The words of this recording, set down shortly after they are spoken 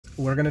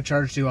We're gonna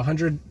charge to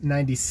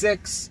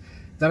 196.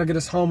 That'll get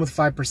us home with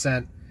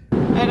 5%.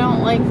 I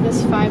don't like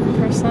this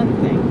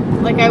 5%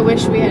 thing. Like, I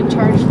wish we had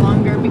charged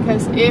longer,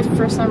 because if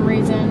for some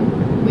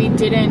reason we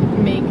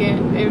didn't make it,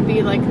 it would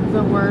be like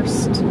the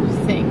worst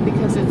thing,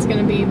 because it's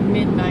gonna be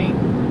midnight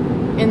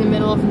in the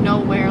middle of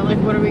nowhere. Like,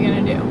 what are we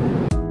gonna do?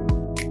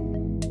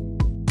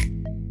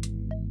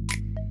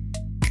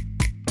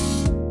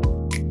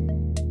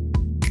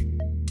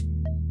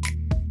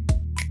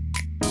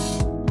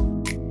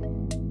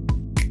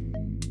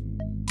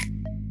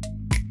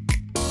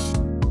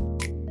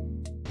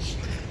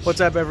 What's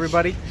up,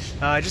 everybody?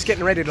 Just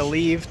getting ready to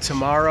leave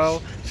tomorrow.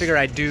 Figure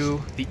I'd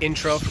do the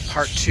intro for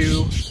part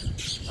 2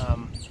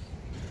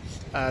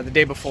 the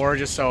day before,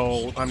 just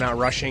so I'm not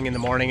rushing in the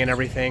morning and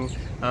everything.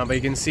 But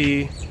you can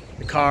see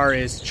the car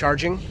is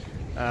charging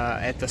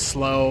at the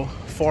slow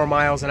 4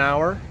 miles an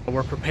hour.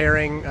 We're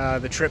preparing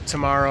the trip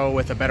tomorrow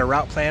with a better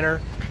route planner,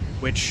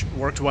 which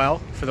worked well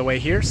for the way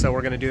here, so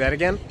we're going to do that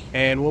again.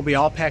 And we'll be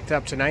all packed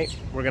up tonight.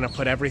 We're going to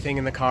put everything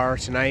in the car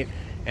tonight,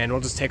 and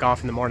we'll just take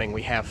off in the morning.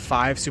 We have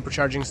 5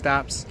 supercharging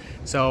stops,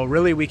 so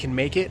really we can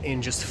make it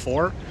in just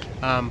 4,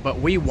 but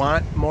we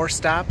want more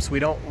stops. We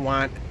don't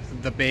want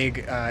the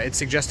big, it's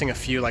suggesting a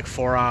few like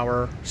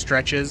 4-hour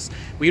stretches.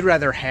 We'd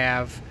rather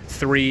have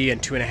 3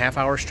 and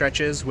 2.5-hour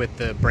stretches with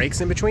the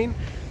breaks in between.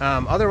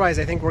 Otherwise,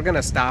 I think we're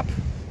gonna stop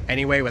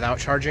anyway without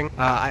charging.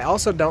 I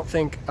also don't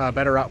think a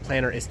better route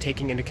planner is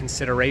taking into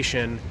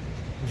consideration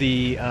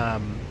the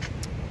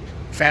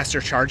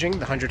faster charging, the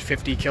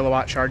 150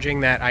 kilowatt charging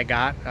that I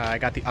got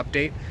the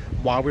update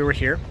while we were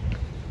here.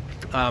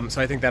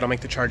 So I think that'll make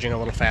the charging a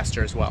little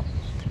faster as well.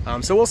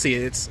 So we'll see.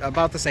 It's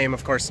about the same,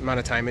 of course, amount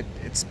of time.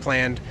 It's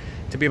planned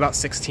to be about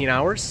 16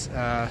 hours,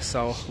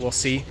 so we'll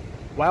see.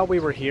 While we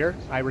were here,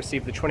 I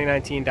received the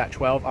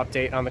 2019.12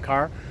 update on the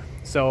car.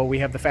 So we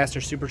have the faster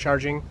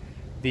supercharging,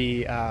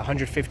 the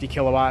 150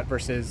 kilowatt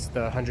versus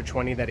the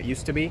 120 that it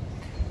used to be.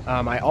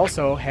 I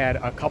also had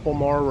a couple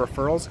more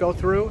referrals go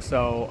through,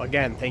 so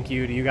again, thank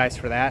you to you guys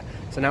for that.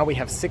 So now we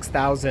have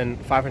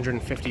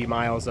 6,550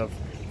 miles of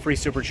free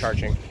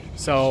supercharging.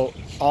 So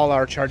all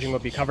our charging will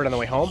be covered on the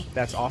way home.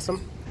 That's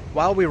awesome.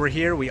 While we were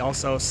here, we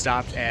also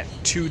stopped at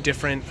 2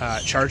 different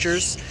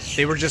chargers.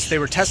 They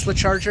were Tesla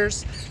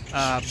chargers,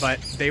 but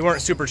they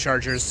weren't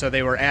superchargers. So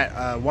they were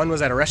at, one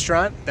was at a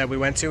restaurant that we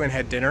went to and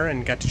had dinner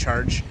and got to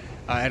charge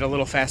at a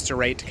little faster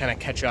rate to kind of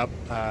catch up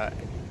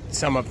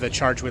some of the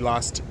charge we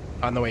lost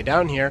on the way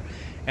down here.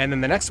 And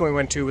then the next one we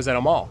went to was at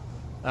a mall,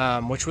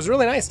 which was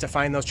really nice to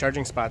find those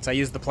charging spots. I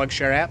used the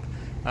PlugShare app,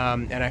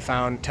 and I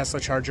found Tesla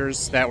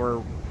chargers that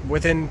were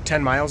within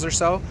 10 miles or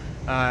so,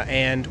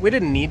 and we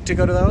didn't need to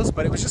go to those,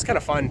 but it was just kind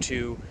of fun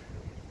to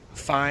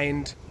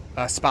find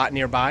a spot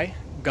nearby,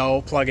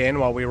 go plug in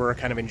while we were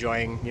kind of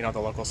enjoying, you know, the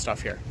local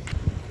stuff here.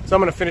 So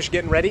I'm gonna finish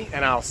getting ready,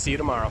 and I'll see you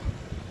tomorrow.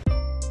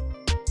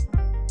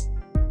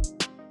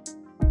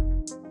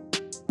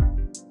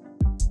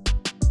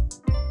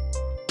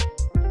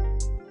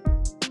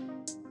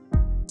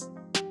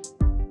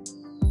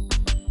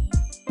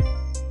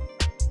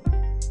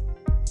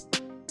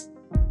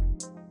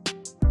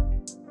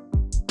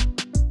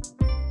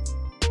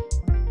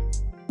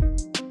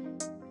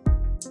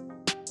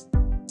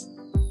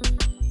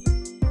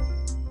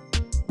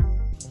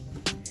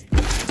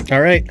 All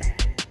right.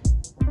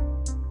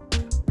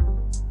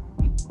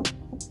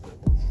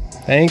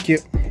 Thank you.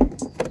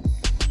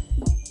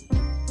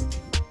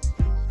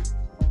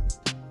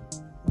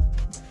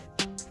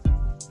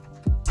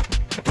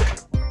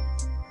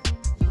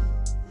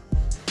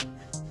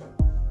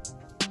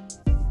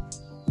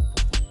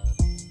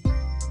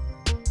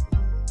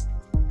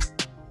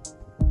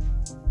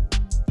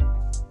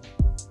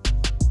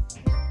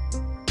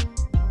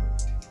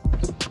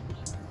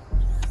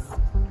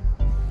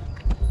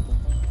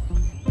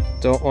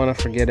 Don't want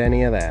to forget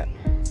any of that.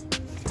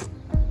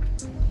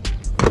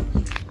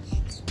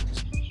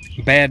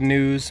 Bad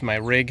news, my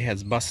rig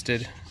has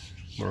busted.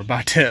 We're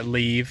about to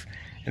leave,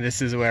 and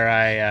this is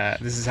where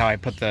this is how I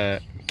put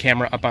the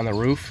camera up on the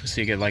roof,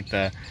 so you get like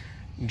the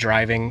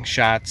driving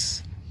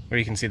shots where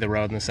you can see the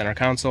road in the center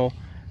console.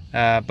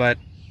 But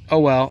oh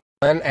well.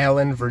 Glen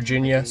Allen,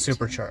 Virginia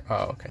Supercharger.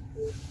 Oh, okay.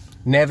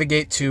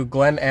 Navigate to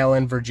Glen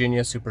Allen,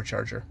 Virginia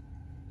Supercharger.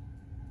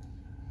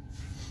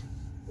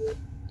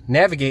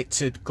 Navigate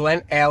to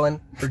Glen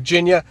Allen,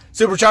 Virginia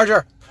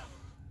Supercharger.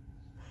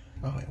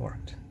 Oh, it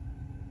worked.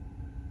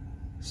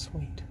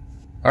 Sweet.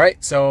 All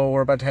right, so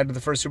we're about to head to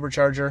the first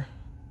supercharger.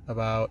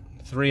 About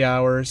 3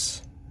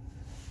 hours,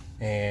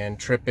 and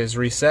trip is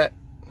reset.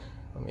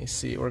 Let me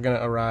see. We're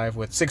gonna arrive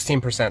with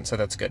 16%, so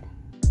that's good.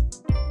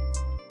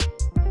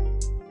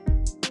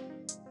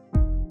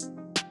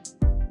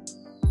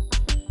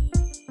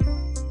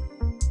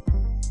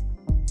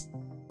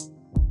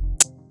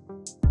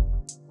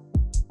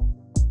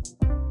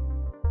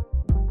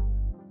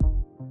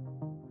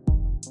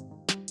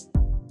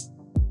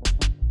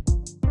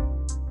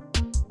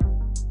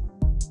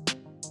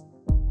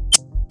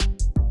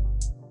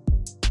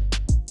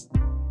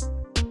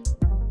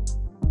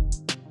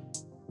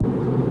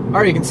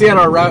 Alright, you can see on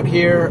our route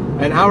here,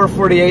 an hour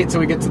 48 till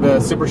we get to the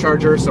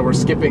Supercharger, so we're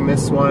skipping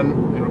this one,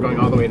 and we're going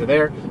all the way to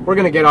there. We're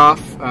going to get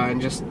off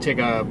and just take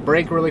a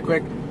break really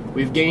quick.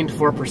 We've gained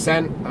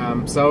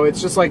 4%, so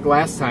it's just like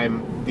last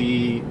time.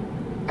 The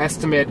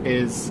estimate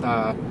is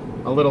a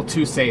little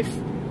too safe,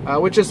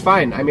 which is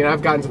fine. I mean,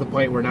 I've gotten to the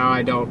point where now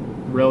I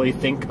don't really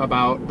think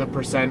about the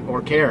percent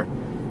or care.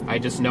 I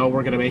just know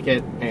we're going to make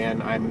it,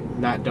 and I'm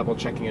not double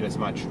checking it as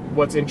much.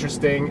 What's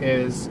interesting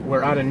is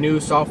we're on a new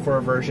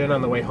software version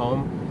on the way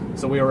home.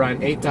 So we were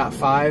on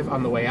 8.5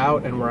 on the way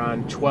out, and we're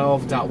on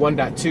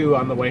 12.1.2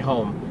 on the way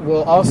home.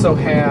 We'll also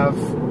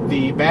have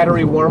the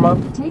battery warm-up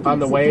on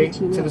the way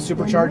to the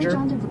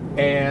Supercharger,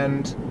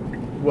 and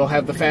we'll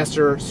have the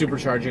faster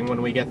supercharging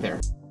when we get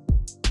there.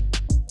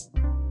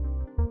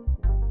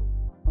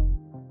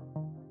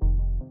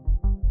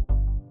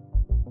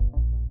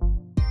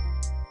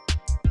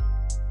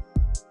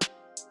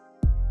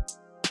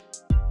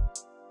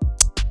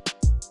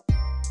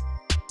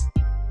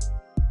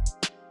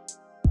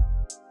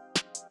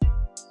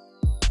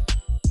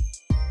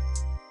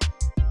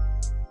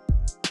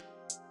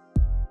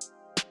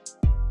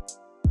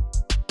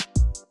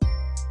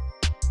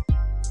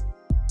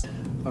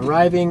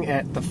 Arriving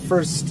at the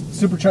first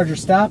Supercharger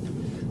stop.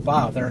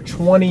 Wow, there are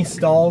 20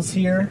 stalls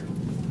here.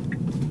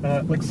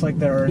 It looks like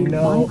there are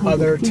no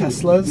other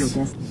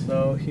Teslas.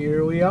 So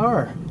here we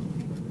are.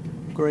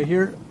 Right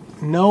here,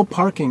 no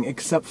parking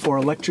except for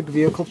electric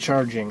vehicle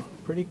charging.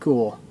 Pretty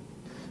cool.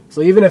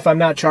 So even if I'm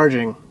not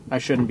charging, I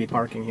shouldn't be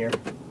parking here.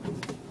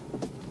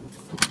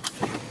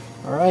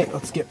 Alright,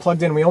 let's get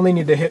plugged in. We only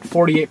need to hit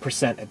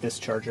 48% at this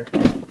charger.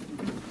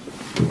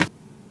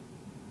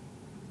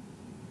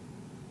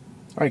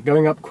 Alright,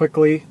 going up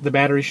quickly, the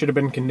battery should have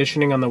been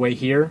conditioning on the way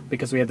here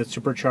because we had the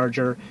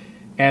Supercharger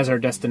as our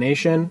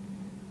destination.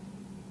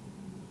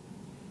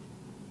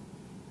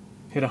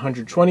 Hit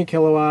 120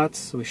 kilowatts,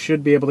 so we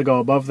should be able to go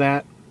above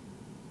that.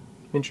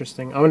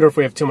 Interesting. I wonder if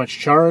we have too much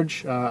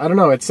charge. I don't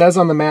know, it says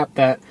on the map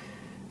that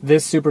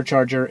this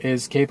Supercharger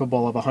is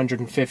capable of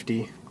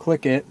 150.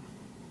 Click it.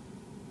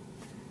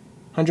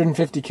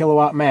 150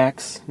 kilowatt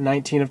max,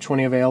 19 of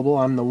 20 available.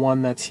 I'm the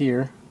one that's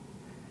here.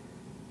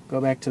 Go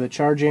back to the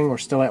charging. We're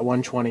still at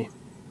 120.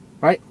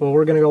 Alright, well,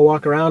 we're going to go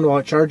walk around while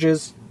it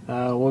charges.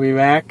 We'll be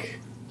back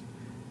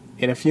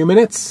in a few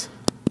minutes.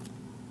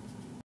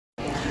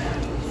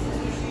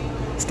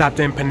 Stopped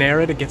in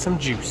Panera to get some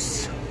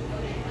juice.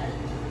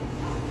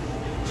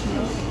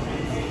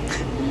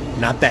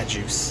 Not that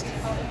juice.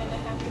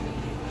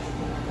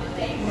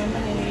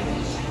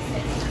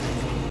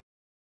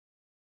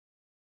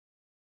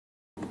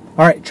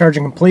 Alright,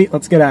 charging complete.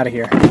 Let's get out of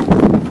here.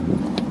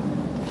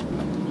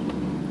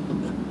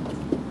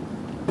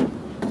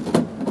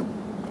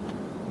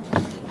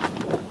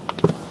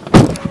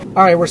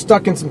 Alright, we're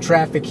stuck in some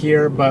traffic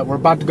here, but we're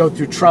about to go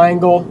through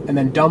Triangle and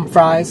then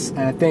Dumfries,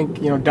 and I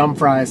think,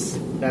 Dumfries,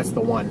 that's the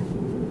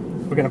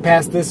one. We're going to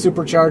pass this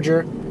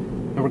Supercharger,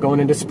 and we're going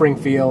into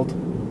Springfield.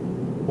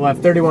 We'll have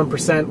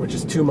 31%, which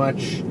is too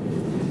much.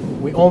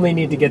 We only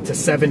need to get to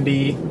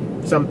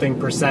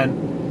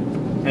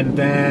 70-something%, and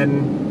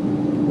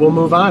then we'll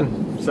move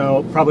on.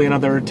 So, probably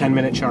another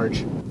 10-minute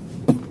charge.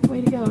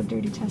 Way to go,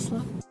 Dirty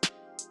Tesla.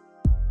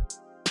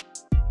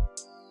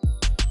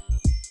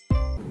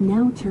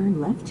 Now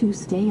turn left to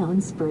stay on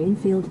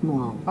Springfield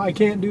Mall. I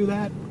can't do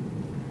that.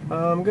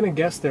 I'm gonna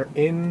guess they're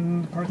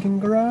in the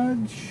parking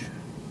garage.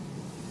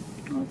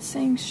 Oh, it's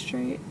saying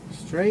straight.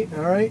 Straight,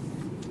 alright.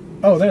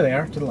 Oh, there they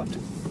are, to the left.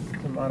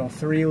 The Model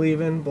 3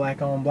 leaving,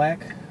 black on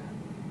black.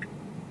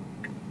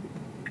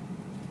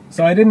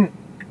 So I didn't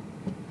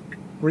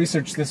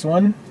research this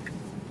one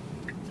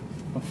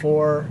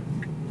before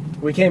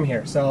we came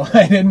here, so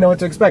I didn't know what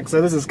to expect.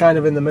 So this is kind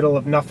of in the middle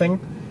of nothing.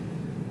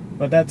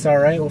 But that's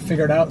alright, we'll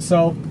figure it out.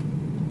 So,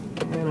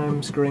 and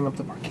I'm screwing up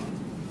the parking.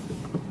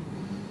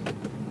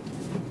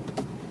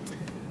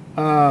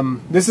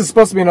 This is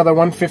supposed to be another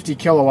 150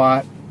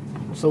 kilowatt,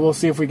 so we'll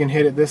see if we can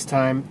hit it this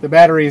time. The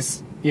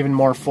battery's even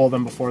more full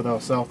than before though,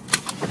 so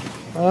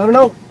I don't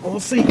know, we'll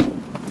see.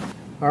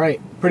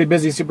 Alright, pretty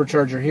busy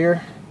Supercharger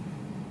here.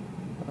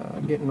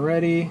 Getting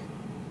ready.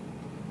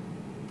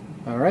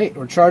 Alright,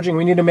 we're charging.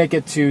 We need to make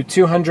it to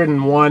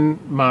 201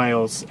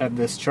 miles at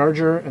this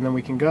charger, and then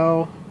we can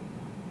go.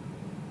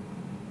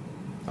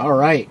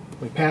 Alright,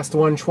 we passed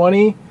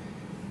 120.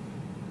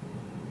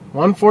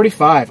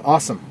 145,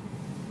 awesome.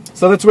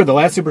 So that's weird, the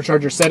last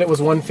Supercharger said it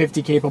was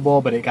 150 capable,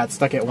 but it got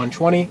stuck at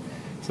 120.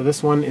 So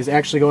this one is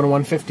actually going to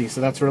 150, so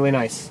that's really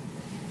nice.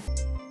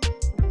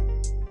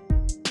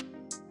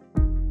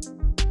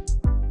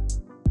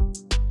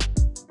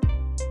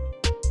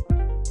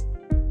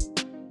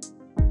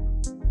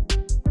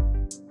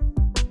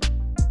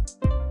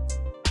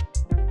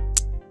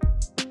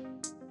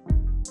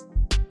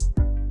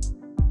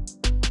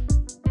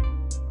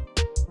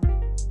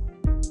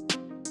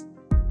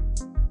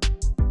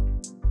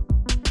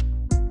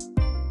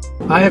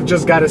 I have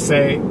just got to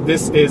say,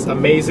 this is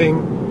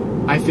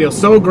amazing. I feel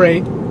so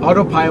great.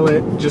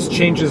 Autopilot just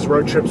changes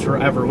road trips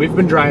forever. We've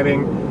been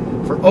driving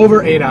for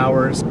over 8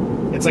 hours.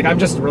 It's like I'm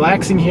just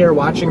relaxing here,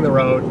 watching the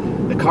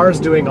road. the car's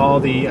doing all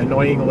the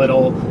annoying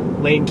little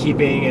lane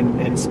keeping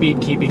and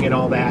speed keeping and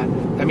all that.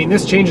 I mean,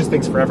 this changes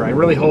things forever. I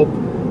really hope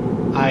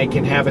I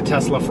can have a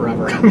Tesla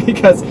forever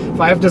because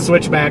if I have to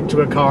switch back to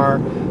a car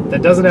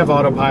that doesn't have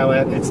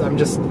autopilot,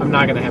 I'm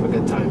not going to have a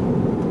good time.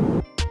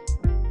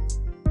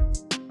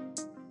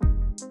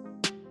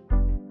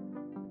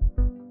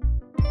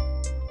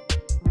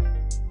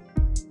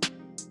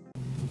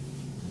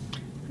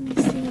 Let me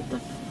see what the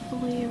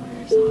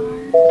flavors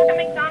are.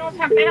 McDonald's,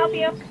 how can I help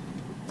you?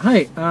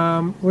 Hi,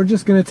 we're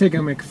just going to take a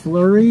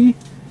McFlurry.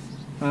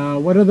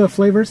 What are the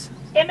flavors?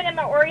 M&M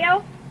or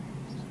Oreo?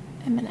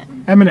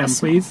 M&M. M&M,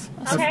 please.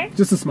 Okay.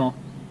 Just a small.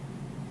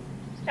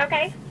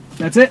 Okay.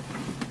 That's it?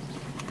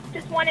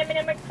 Just one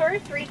M&M McFlurry,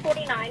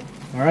 $3.49.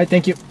 All right,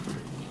 thank you.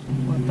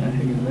 What the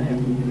heck is that?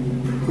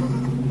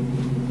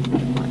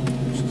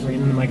 She's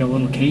in like a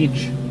little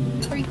cage.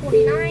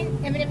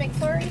 $3.49, M&M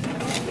McFlurry.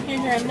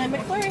 Here's your M&M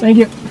McFlurry. Thank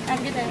you. Have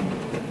a good day.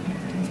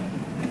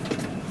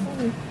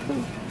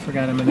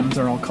 Forgot M&Ms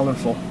are all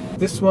colorful.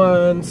 This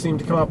one seemed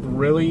to come up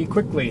really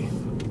quickly.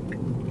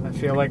 I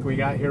feel like we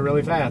got here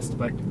really fast,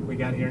 but we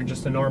got here in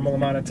just a normal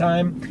amount of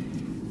time.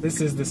 This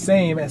is the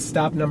same as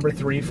stop number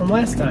 3 from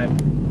last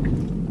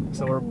time.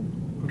 So we're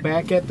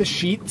back at the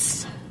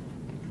sheets.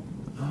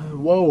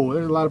 Whoa,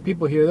 there's a lot of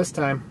people here this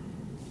time.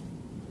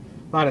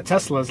 A lot of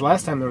Teslas.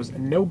 Last time there was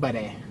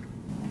nobody.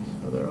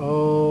 So they're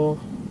all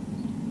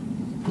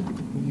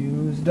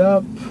used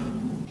up.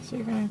 So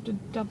you're gonna have to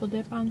double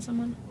dip on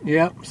someone?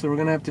 Yep, so we're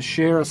gonna have to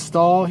share a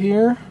stall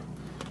here.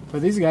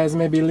 But these guys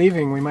may be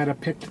leaving. We might have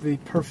picked the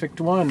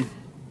perfect one.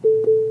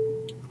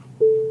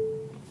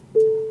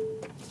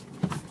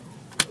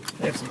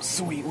 They have some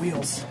sweet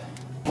wheels.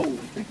 Oh,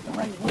 pick the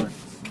right one.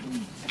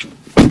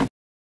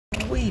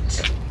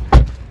 Sweet.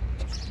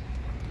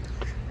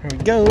 Here we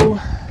go.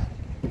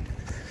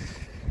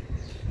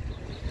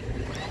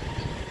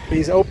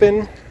 Please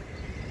open.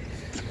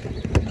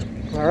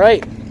 All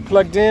right,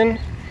 plugged in.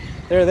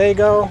 There they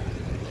go.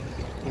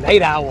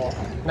 Night Owl.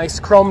 Nice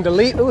chrome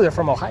delete. Ooh, they're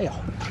from Ohio.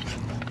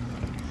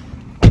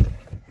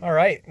 All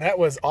right, that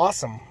was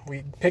awesome.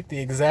 We picked the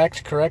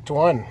exact correct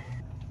one.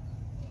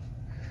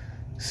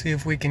 See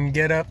if we can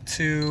get up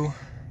to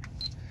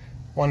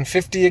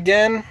 150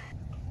 again.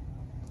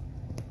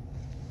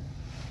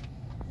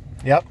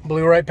 Yep,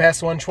 blew right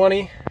past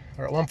 120,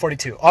 or at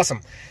 142.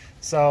 Awesome.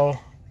 So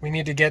we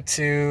need to get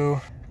to,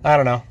 I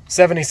don't know,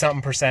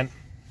 70-something%.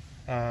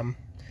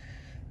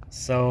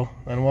 So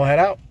then we'll head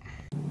out.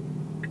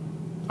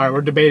 All right,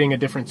 we're debating a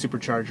different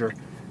supercharger.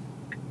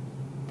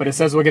 But it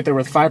says we'll get there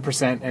with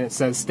 5%, and it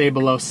says stay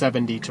below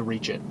 70 to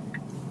reach it.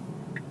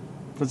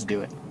 Let's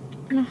do it.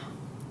 No.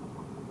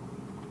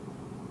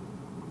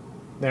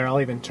 There,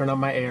 I'll even turn on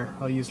my air.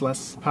 I'll use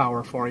less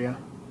power for you.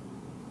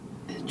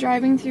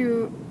 Driving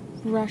through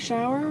rush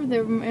hour,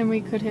 and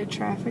we could hit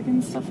traffic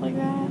and stuff like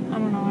that. I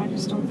don't know, I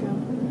just don't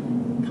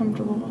feel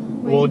comfortable.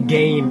 We'll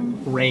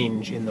gain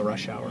range in the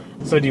rush hour.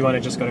 So do you want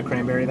to just go to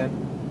Cranberry then?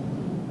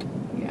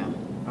 Yeah.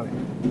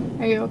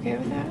 Okay. Are you okay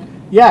with that?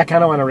 Yeah, I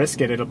kind of want to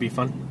risk it. It'll be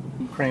fun.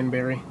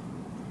 Cranberry.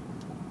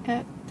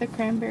 At the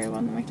Cranberry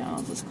one, the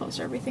McDonald's is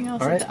closer. Everything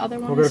else All right. at the other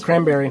one We'll go to is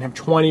Cranberry and have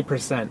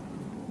 20%. Do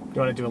you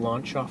want to do a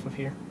launch off of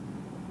here?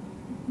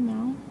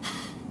 No.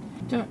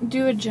 Don't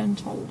do a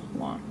gentle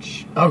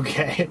launch.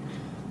 Okay.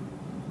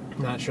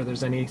 Not sure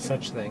there's any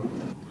such thing.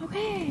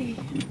 Okay.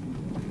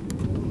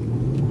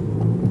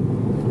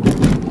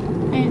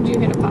 And you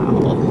hit a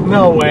pothole.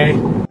 No way.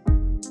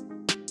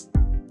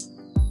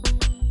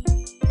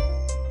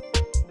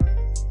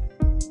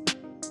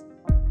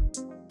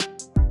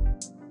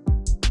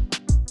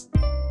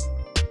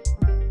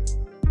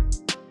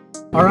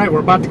 All right, we're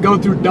about to go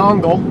through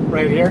Dongle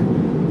right here,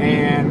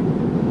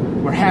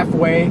 and we're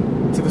halfway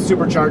to the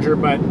supercharger,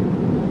 but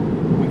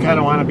we kind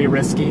of want to be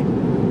risky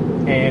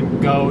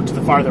and go to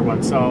the farther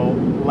one. So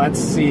let's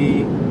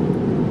see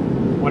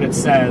what it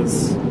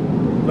says.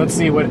 Let's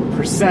see what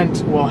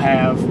percent we'll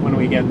have when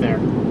we get there.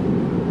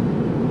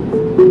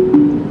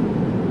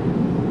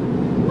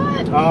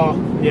 What?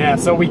 Oh, yeah,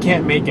 so we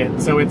can't make it.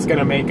 So it's going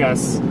to make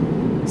us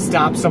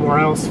stop somewhere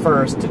else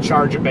first to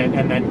charge a bit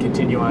and then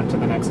continue on to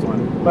the next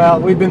one.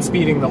 Well, we've been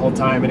speeding the whole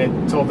time, and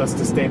it told us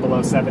to stay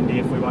below 70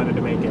 if we wanted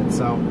to make it.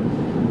 So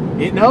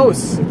it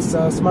knows. It's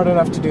smart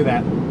enough to do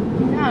that.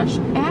 Oh my gosh,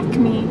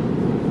 Acme.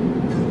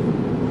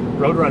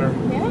 Roadrunner.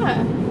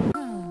 Yeah.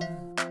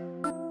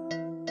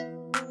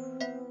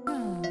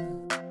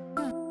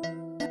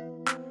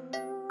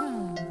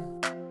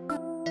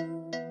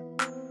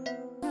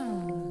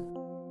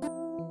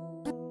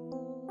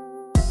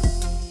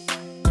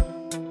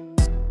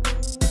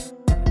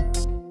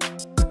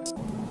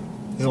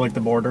 Is it like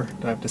the border?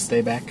 Do I have to stay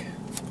back?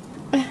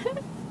 I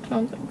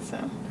don't think so.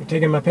 You're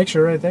taking my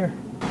picture right there.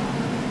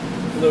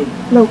 Hello.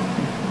 Hello.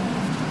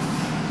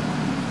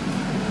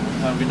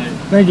 Have a good night.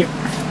 Thank you.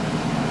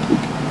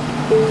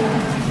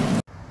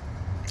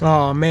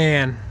 Oh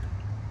man,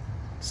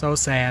 so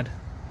sad.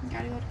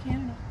 Gotta go to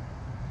Canada.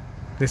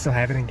 They still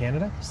have it in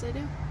Canada? Yes, they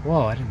do.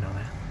 Whoa, I didn't know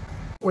that.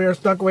 We are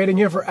stuck waiting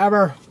here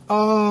forever.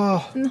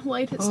 Oh. And the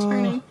light is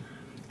turning.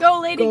 Go,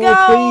 lady,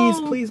 go!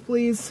 Please, please,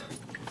 please.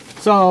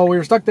 So we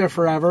were stuck there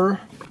forever.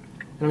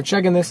 And I'm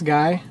checking this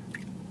guy.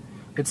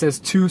 It says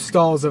 2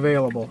 stalls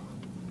available.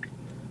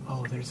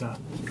 Oh, there's a...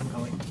 I'm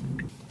going.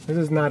 This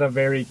is not a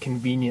very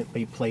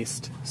conveniently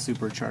placed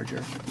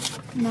supercharger.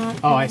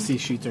 Oh, I see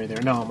sheets right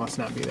there. No, it must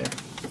not be there.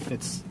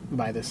 It's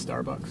by this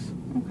Starbucks.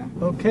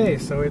 Okay. Okay,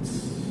 so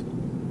it's...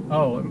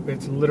 Oh,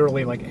 it's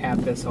literally like at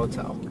this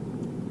hotel.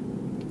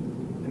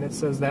 And it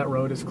says that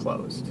road is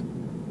closed.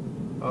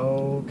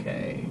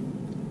 Okay.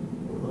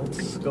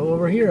 Let's go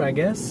over here, I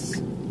guess.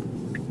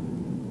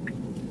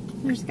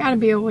 There's got to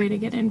be a way to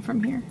get in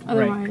from here.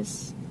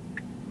 Otherwise,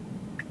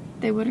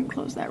 they wouldn't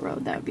close that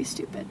road. That would be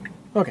stupid.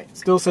 Okay,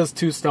 still says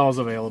 2 stalls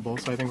available,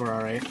 so I think we're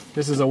alright.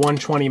 This is a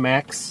 120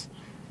 max,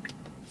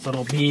 so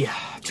it'll be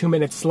 2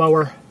 minutes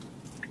slower.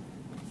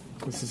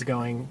 This is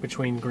going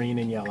between green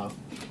and yellow.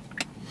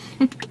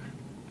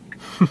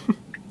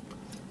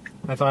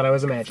 I thought I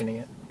was imagining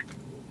it.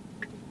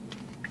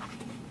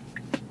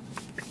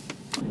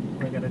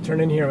 We gotta turn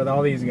in here with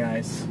all these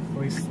guys.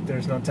 At least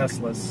there's no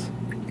Teslas.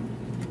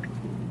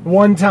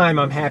 One time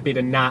I'm happy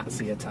to not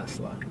see a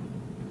Tesla.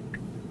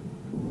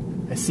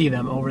 I see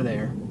them over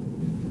there.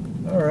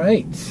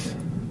 Alright.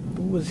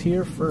 Who was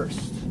here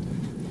first?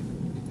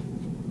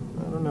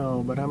 I don't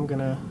know, but I'm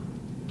gonna...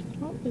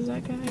 Oh, is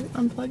that guy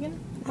unplugging?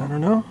 I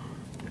don't know.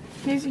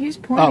 He's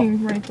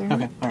pointing right there.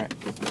 Okay, alright.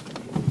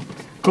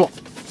 Cool.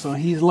 So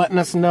he's letting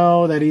us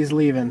know that he's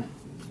leaving.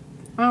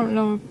 I don't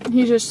know.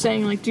 He's just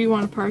saying, like, do you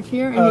want to park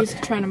here? And he's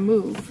trying to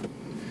move.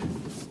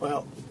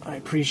 Well, I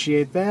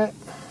appreciate that.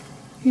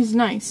 He's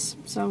nice,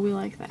 so we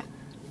like that.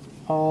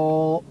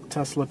 All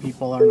Tesla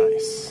people are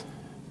nice.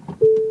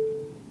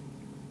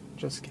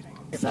 Just kidding.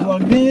 Get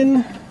plugged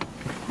in.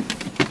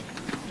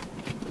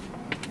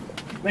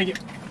 Thank you.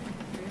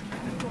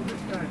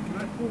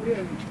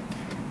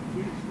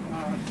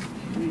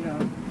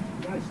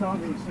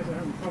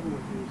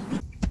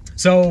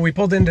 So we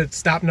pulled into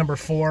stop number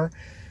 4.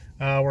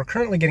 We're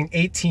currently getting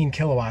 18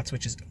 kilowatts,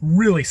 which is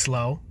really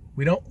slow.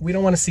 We don't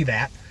want to see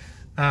that.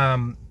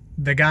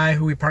 The guy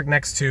who we parked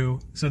next to,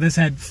 so this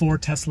had 4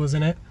 Teslas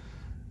in it.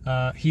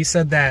 He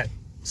said that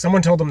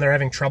someone told him they're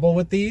having trouble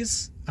with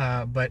these,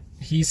 but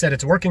he said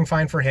it's working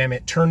fine for him.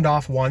 It turned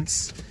off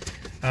once.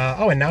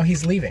 Oh, and now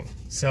he's leaving.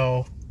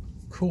 So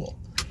cool.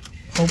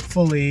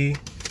 Hopefully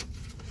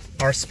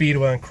our speed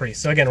will increase.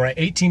 So again, we're at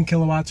 18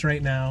 kilowatts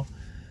right now.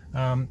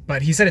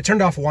 But he said it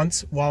turned off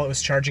once while it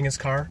was charging his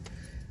car.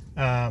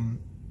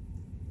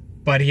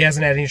 But he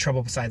hasn't had any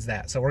trouble besides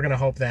that. So we're going to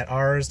hope that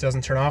ours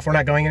doesn't turn off. We're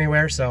not going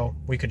anywhere, so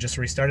we could just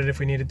restart it if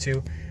we needed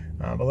to.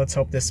 But let's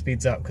hope this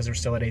speeds up because we're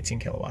still at 18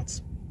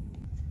 kilowatts.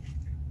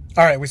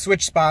 All right, we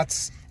switched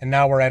spots, and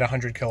now we're at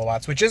 100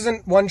 kilowatts, which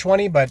isn't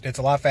 120, but it's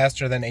a lot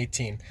faster than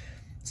 18.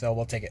 So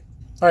we'll take it.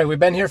 All right, we've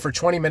been here for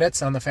 20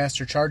 minutes on the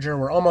faster charger.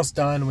 We're almost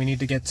done. We need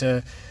to get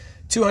to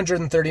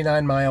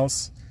 239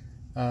 miles.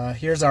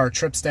 Here's our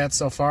trip stats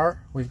so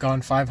far. We've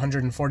gone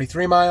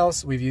 543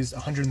 miles. We've used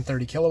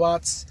 130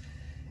 kilowatts.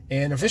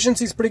 And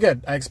efficiency is pretty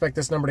good. I expect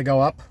this number to go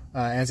up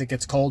as it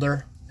gets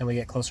colder and we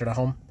get closer to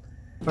home.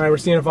 All right, we're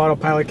seeing if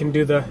Autopilot can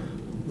do the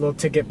little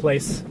ticket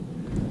place.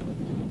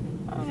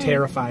 I'm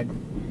terrified.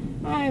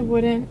 I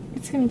wouldn't.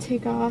 It's going to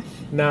take off.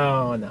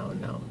 No.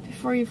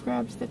 Before you've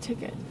grabbed the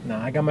ticket. No,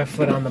 I got my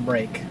foot on the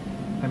brake.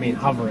 I mean,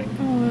 hovering.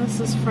 Oh, this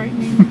is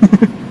frightening.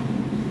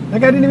 That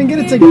guy didn't even get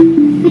a ticket.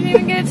 He didn't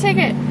even get a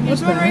ticket. He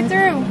just went right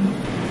through.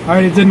 All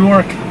right, it didn't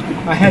work.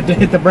 I had to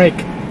hit the brake.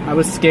 I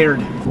was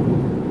scared.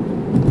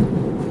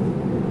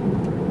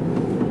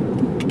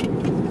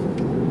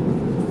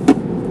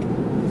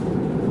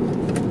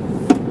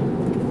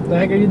 What the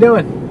heck are you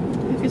doing?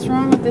 What is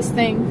wrong with this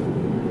thing?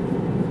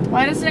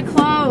 Why doesn't it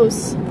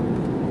close?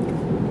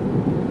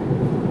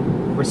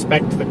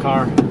 Respect the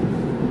car.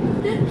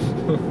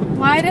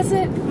 How does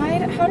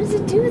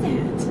it do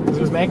that? Because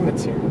there's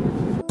magnets here.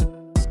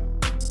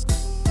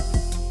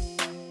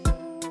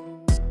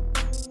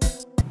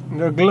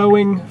 They're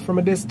glowing from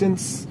a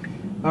distance.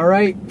 All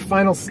right,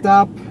 final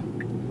stop.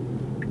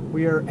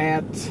 We are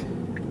at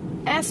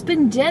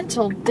Aspen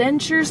Dental,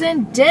 dentures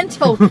and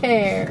dental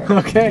care.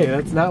 Okay,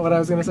 that's not what I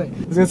was going to say.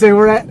 I was going to say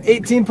we're at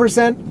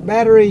 18%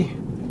 battery.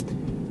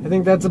 I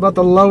think that's about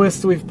the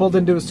lowest we've pulled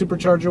into a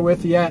supercharger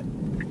with yet.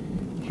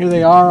 Here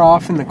they are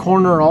off in the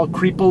corner, all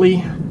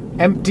creepily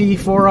empty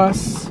for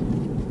us.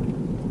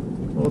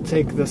 We'll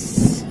take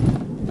this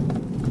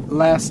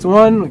last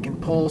one. We can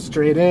pull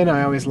straight in.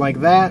 I always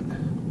like that.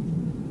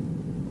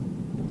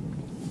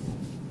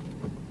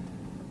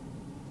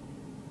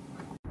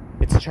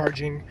 It's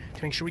charging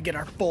to make sure we get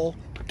our full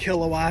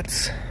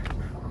kilowatts.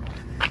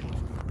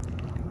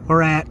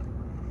 We're at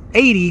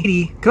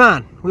 80. Come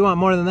on, we want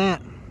more than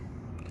that.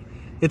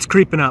 It's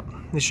creeping up.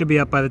 It should be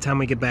up by the time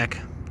we get back.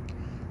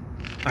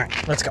 All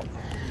right, let's go.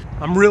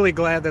 I'm really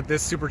glad that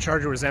this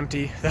supercharger was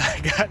empty. I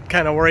got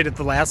kind of worried at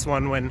the last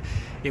one when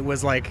it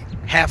was like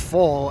half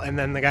full, and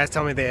then the guys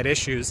tell me they had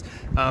issues.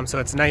 So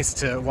it's nice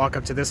to walk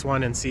up to this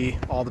one and see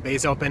all the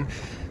bays open.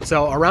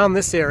 So around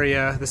this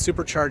area, the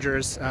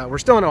superchargers, we're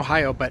still in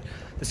Ohio, but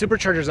the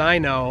superchargers I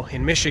know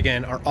in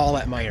Michigan are all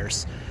at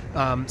Meier's.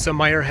 So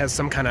Meijer has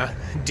some kind of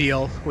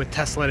deal with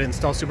Tesla to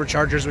install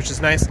superchargers, which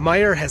is nice.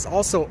 Meijer has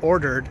also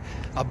ordered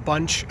a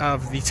bunch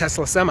of the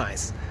Tesla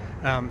semis.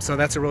 So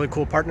that's a really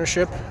cool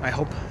partnership. I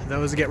hope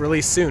those get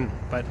released soon,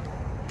 but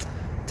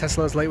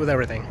Tesla's late with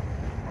everything.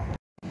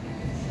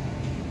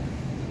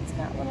 It's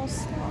got little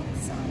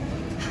sloths on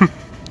it.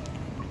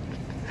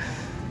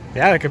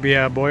 Yeah, it could be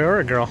a boy or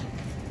a girl.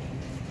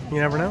 You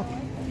never know.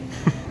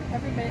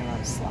 Everybody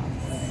loves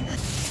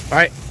sloths. All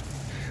right,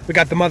 we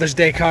got the Mother's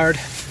Day card.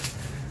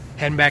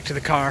 Heading back to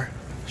the car.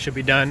 Should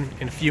be done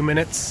in a few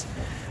minutes,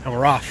 and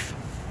we're off.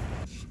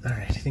 All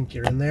right, I think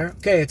you're in there.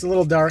 Okay, it's a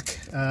little dark.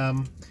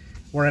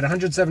 We're at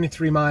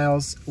 173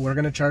 miles. We're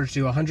gonna charge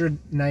to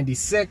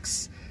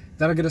 196.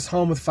 That'll get us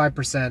home with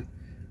 5%,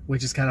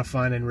 which is kind of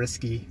fun and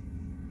risky,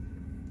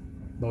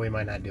 but we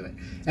might not do it.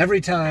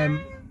 Every time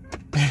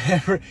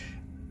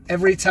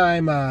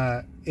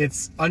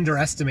it's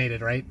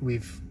underestimated, right?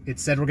 It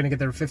said we're gonna get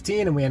there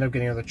 15 and we end up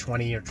getting another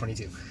 20 or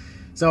 22.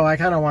 So I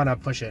kind of want to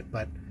push it,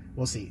 but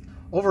we'll see.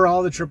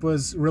 Overall, the trip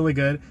was really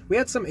good. We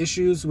had some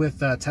issues with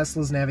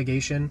Tesla's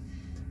navigation,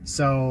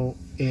 so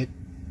it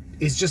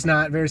is just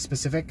not very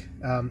specific.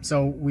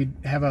 So we'd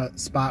have a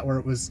spot where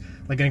it was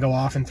like gonna go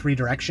off in 3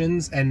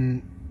 directions,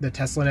 and the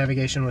Tesla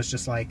navigation was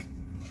just like,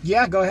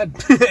 yeah, go ahead.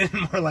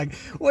 And we're like,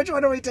 which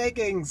one are we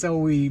taking? So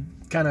we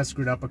kind of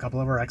screwed up a couple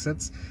of our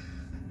exits.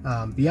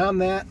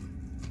 Beyond that,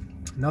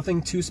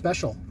 nothing too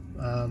special.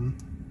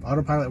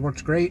 Autopilot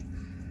worked great.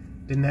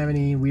 Didn't have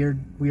any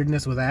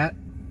weirdness with that.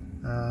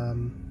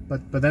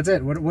 But that's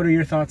it. What are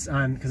your thoughts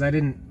on, because I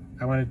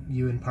wanted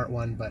you in part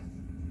 1, but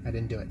I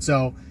didn't do it.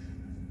 So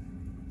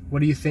what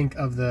do you think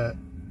of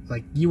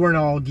you weren't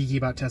all geeky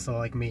about Tesla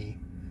like me.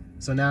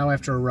 So now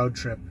after a road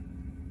trip,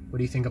 what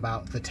do you think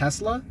about the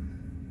Tesla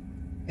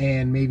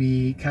and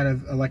maybe kind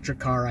of electric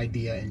car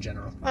idea in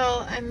general?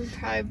 Well, I'm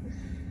probably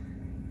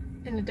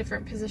in a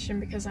different position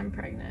because I'm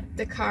pregnant.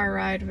 The car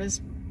ride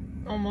was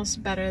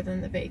almost better than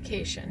the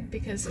vacation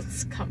because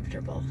it's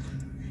comfortable.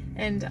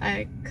 And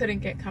I couldn't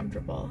get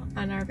comfortable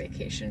on our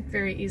vacation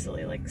very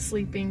easily, like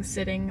sleeping,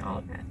 sitting,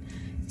 all that.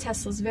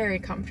 Tesla's very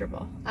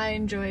comfortable. I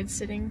enjoyed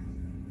sitting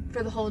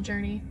for the whole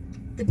journey.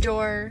 The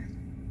door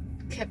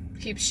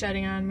keeps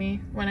shutting on me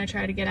when I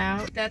try to get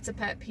out. That's a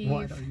pet peeve.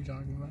 What are you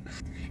talking about?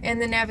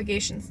 And the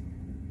navigation.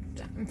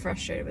 I'm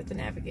frustrated with the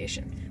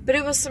navigation. But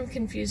it was some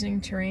confusing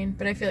terrain,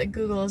 but I feel like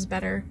Google is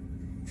better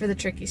for the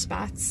tricky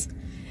spots.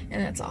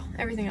 And that's all.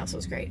 Everything else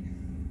was great.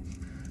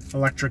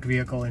 Electric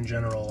vehicle in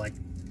general, like,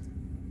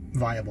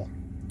 viable.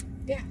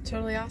 Yeah,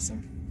 totally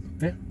awesome.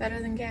 Yeah. Better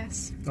than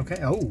gas. Okay.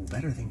 Oh,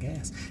 better than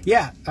gas.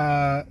 Yeah.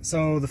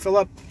 So the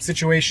fill-up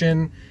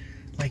situation,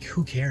 like,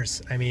 who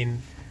cares? I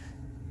mean,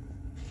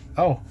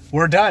 oh,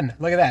 we're done.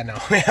 Look at that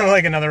now. We have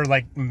like another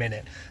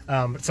minute.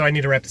 So I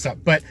need to wrap this up.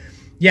 But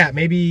yeah,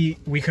 maybe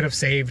we could have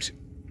saved,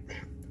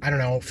 I don't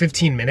know,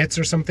 15 minutes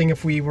or something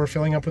if we were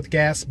filling up with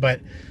gas. But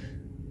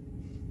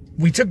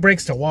we took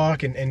breaks to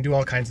walk and do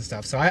all kinds of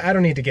stuff. So I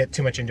don't need to get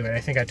too much into it. I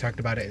think I talked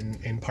about it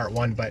in part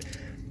 1, but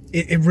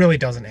it really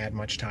doesn't add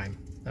much time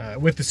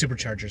with the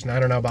superchargers. Now, I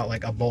don't know about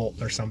like a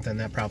Bolt or something.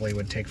 That probably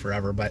would take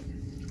forever, but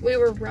we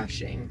were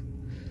rushing,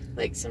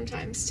 like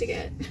sometimes to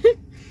get,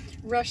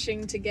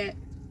 rushing to get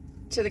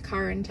to the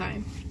car in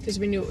time because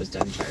we knew it was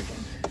done charging.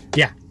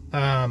 Yeah.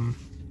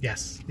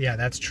 Yes. Yeah,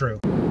 that's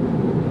true.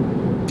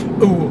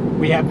 Ooh,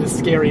 we have the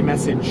scary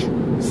message.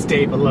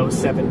 Stay below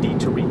 70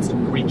 to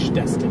reach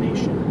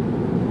destination.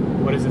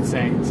 What does it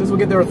say? It says we'll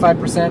get there with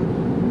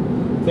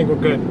 5%. I think we're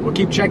good. We'll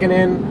keep checking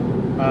in.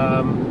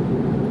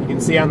 You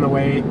can see on the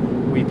way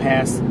we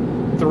passed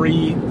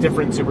 3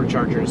 different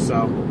superchargers,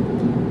 so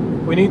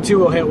if we need to,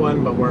 we'll hit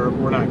one, but we're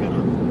not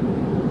gonna.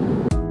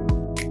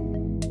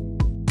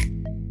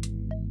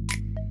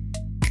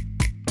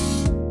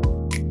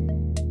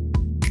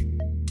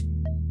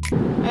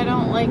 I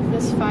don't like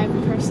this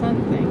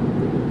 5% thing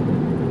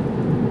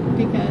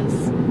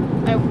because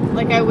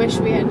I wish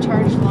we had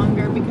charged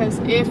longer, because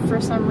if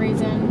for some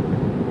reason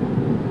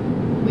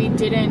we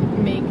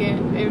didn't make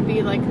it, it would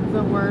be like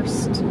the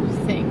worst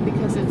thing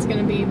because it's going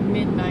to be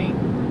midnight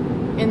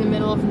in the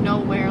middle of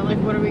nowhere. Like,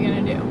 what are we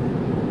going to do?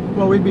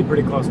 Well, we'd be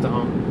pretty close to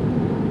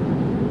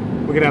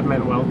home. We could have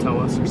Manuel tow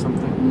us or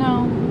something.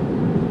 No.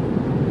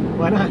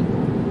 Why not?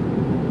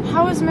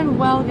 How is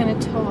Manuel going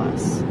to tow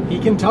us? He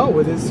can tow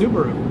with his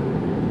Subaru.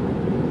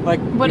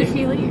 Like, what if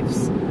he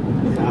leaves?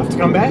 He'll have to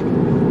come back.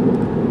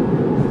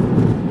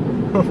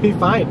 We'll be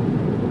fine.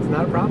 It's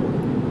not a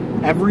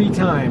problem. Every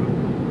time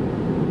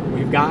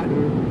we've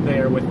gotten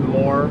there with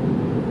more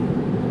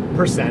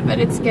percent. But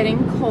it's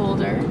getting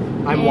colder.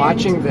 I'm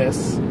watching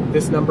this.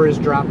 This number is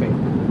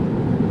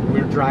dropping.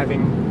 We're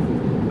driving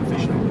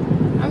efficiently.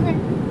 Okay.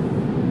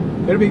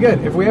 It'll be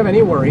good. If we have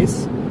any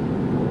worries,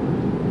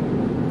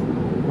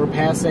 we're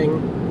passing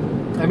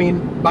I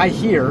mean, by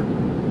here,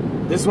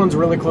 this one's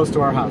really close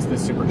to our house,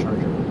 this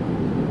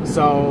supercharger.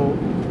 So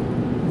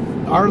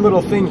our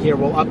little thing here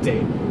will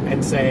update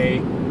and say,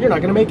 you're not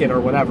going to make it or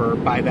whatever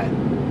by then.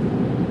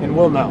 And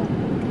we'll know.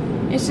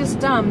 It's just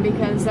dumb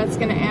because that's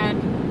going to add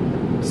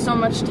so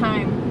much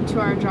time to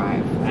our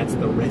drive. That's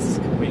the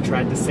risk. We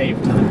tried to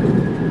save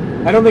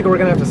time. I don't think we're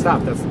going to have to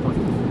stop, that's the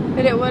point.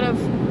 But it would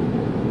have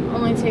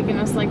only taken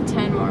us like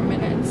 10 more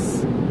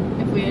minutes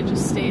if we had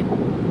just stayed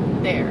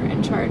there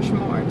and charged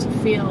more to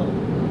feel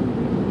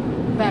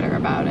better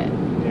about it.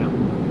 Yeah.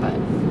 But,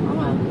 oh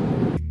well.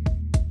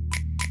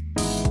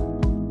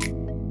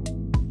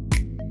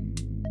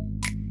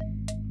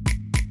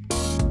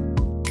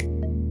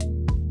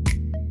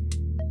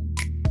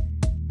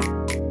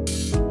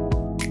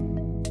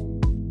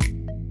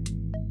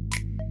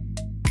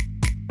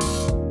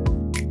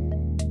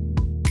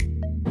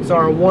 So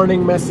our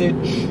warning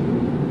message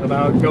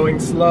about going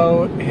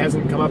slow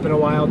hasn't come up in a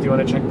while. Do you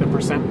want to check the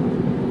percent?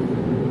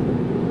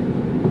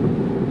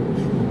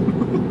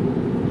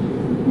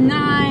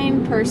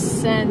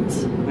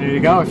 9%. There you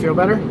go. I feel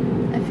better?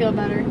 I feel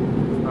better.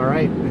 All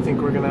right. I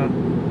think we're gonna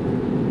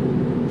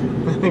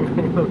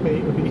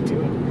wait. What are you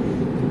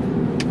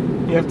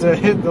doing? You have to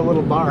hit the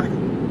little bar. There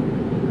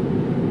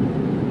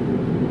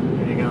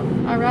you go.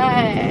 All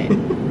right.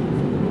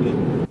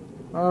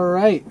 All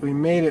right. We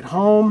made it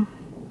home.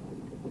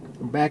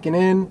 We're backing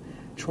in.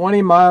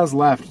 20 miles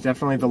left.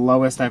 Definitely the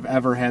lowest I've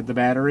ever had the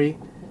battery.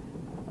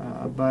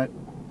 But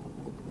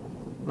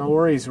no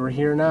worries. We're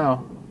here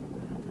now.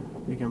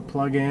 We can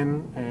plug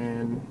in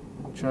and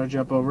charge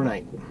up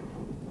overnight.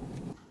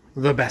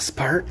 The best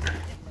part.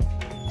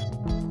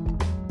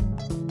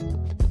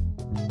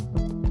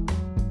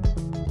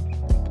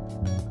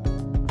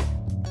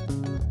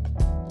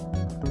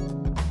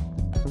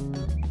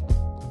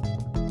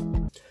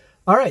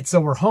 All right,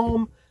 so we're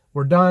home.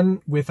 We're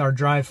done with our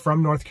drive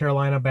from North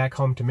Carolina back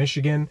home to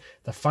Michigan.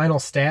 The final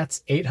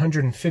stats,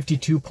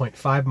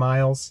 852.5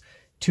 miles,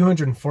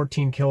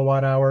 214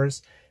 kilowatt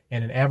hours,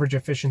 and an average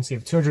efficiency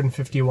of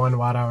 251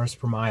 watt hours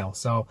per mile.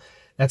 So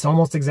that's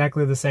almost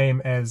exactly the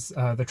same as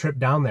the trip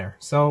down there.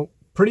 So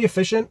pretty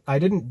efficient. I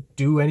didn't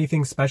do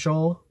anything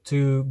special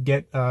to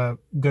get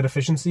good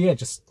efficiency. I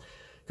just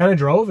kind of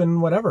drove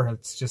and whatever.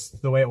 It's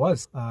just the way it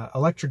was.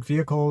 Electric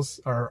vehicles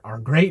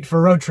are great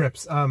for road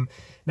trips.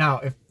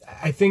 Now,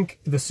 I think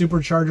the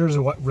superchargers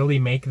are what really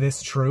make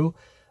this true.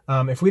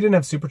 If we didn't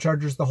have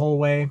superchargers the whole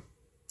way,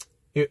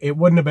 it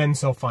wouldn't have been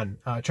so fun.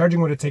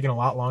 Charging would have taken a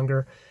lot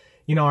longer.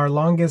 You know, our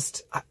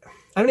longest, I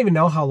don't even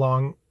know how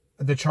long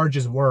the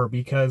charges were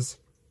because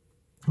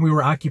we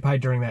were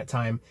occupied during that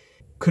time.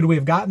 Could we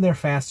have gotten there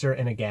faster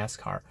in a gas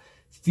car?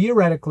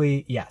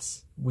 Theoretically,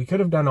 yes. We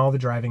could have done all the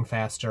driving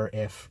faster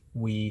if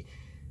we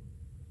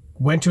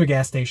went to a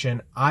gas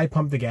station, I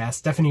pumped the gas,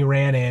 Stephanie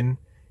ran in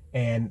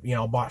and, you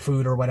know, bought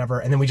food or whatever,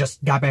 and then we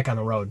just got back on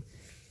the road.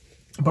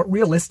 But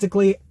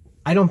realistically,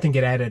 I don't think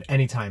it added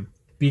any time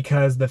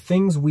because the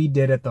things we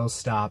did at those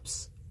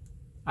stops,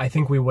 I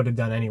think we would have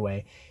done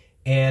anyway.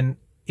 And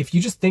if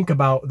you just think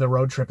about the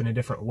road trip in a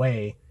different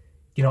way,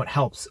 you know, it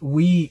helps.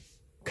 We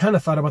kind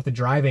of thought about the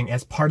driving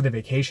as part of the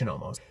vacation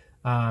almost.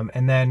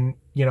 And then,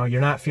 you know,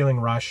 you're not feeling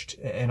rushed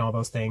and all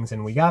those things.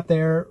 And we got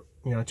there,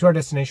 you know, to our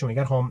destination, we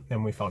got home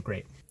and we felt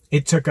great.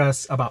 It took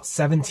us about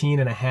 17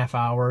 and a half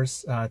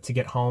hours to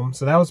get home.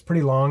 So that was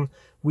pretty long.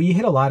 We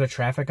hit a lot of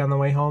traffic on the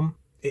way home.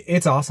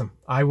 It's awesome.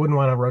 I wouldn't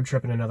want to road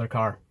trip in another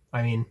car.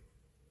 I mean,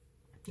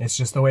 it's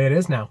just the way it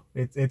is now.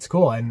 It's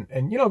cool.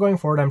 And, you know, going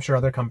forward, I'm sure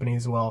other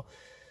companies will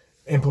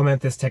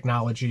implement this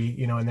technology,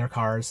 you know, in their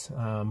cars.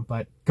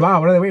 But come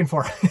on, what are they waiting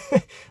for?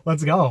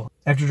 Let's go.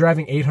 After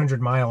driving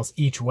 800 miles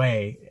each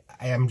way,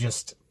 I am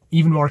just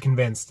even more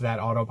convinced that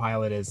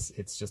Autopilot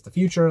it's just the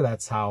future.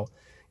 That's how,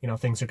 you know,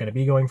 things are going to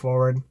be going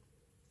forward.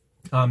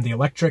 The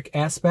electric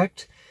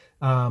aspect,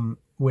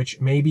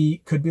 which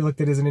maybe could be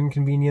looked at as an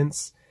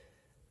inconvenience,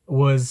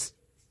 was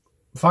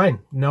fine.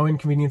 No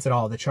inconvenience at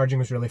all. The charging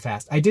was really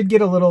fast. I did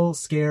get a little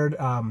scared.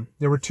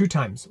 There were two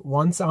times.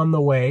 Once on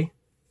the way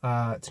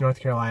to North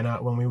Carolina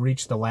when we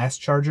reached the last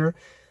charger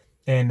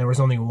and there was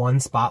only one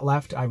spot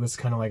left. I was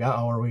kind of like,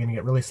 uh-oh, are we going to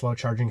get really slow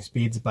charging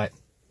speeds? But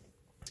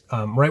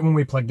right when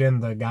we plugged in,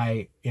 the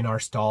guy in our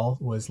stall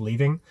was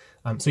leaving.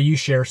 So you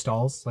share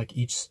stalls, like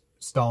each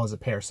stall is a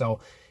pair. So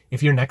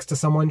if you're next to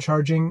someone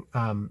charging,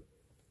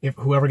 if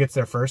whoever gets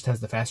there first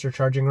has the faster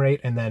charging rate,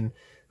 and then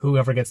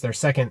whoever gets there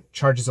second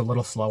charges a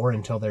little slower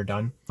until they're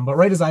done. But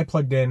right as I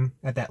plugged in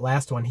at that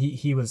last one,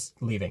 he was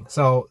leaving.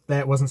 So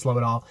that wasn't slow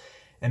at all.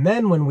 And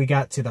then when we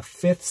got to the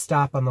fifth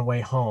stop on the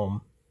way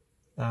home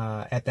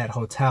at that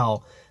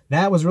hotel,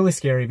 that was really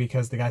scary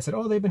because the guy said,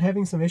 oh, they've been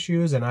having some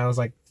issues. And I was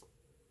like,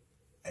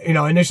 you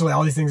know, initially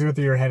all these things go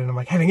through your head and I'm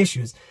like, having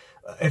issues.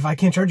 If I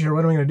can't charge here,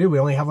 what am I going to do? We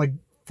only have like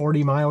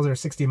 40 miles or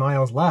 60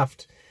 miles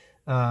left.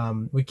 I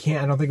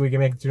don't think we can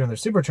make it through another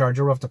supercharger.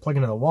 We'll have to plug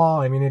into the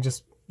wall. I mean,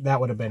 that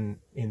would have been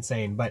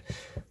insane. But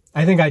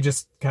I think I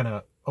just kind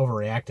of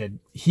overreacted.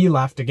 He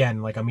left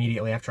again, like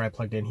immediately after I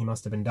plugged in. He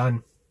must have been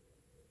done.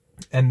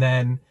 And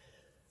then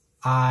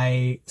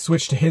I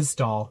switched to his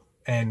stall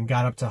and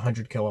got up to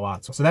 100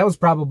 kilowatts. So that was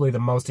probably the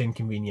most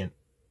inconvenient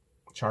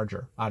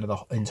charger out of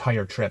the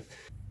entire trip.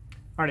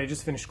 All right, I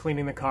just finished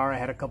cleaning the car. I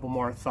had a couple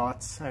more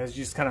thoughts. I was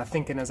just kind of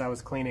thinking as I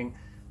was cleaning.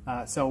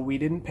 So we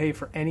didn't pay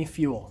for any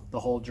fuel the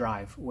whole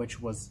drive,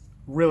 which was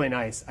really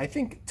nice. I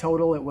think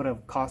total it would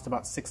have cost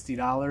about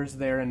 $60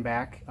 there and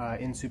back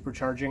in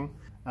supercharging.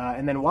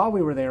 And then while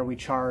we were there, we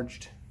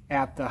charged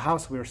at the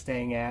house we were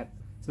staying at.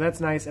 So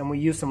that's nice. And we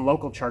used some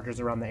local chargers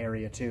around the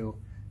area too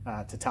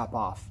to top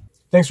off.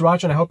 Thanks for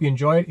watching. I hope you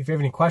enjoyed. If you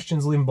have any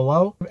questions, leave them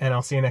below, and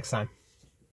I'll see you next time.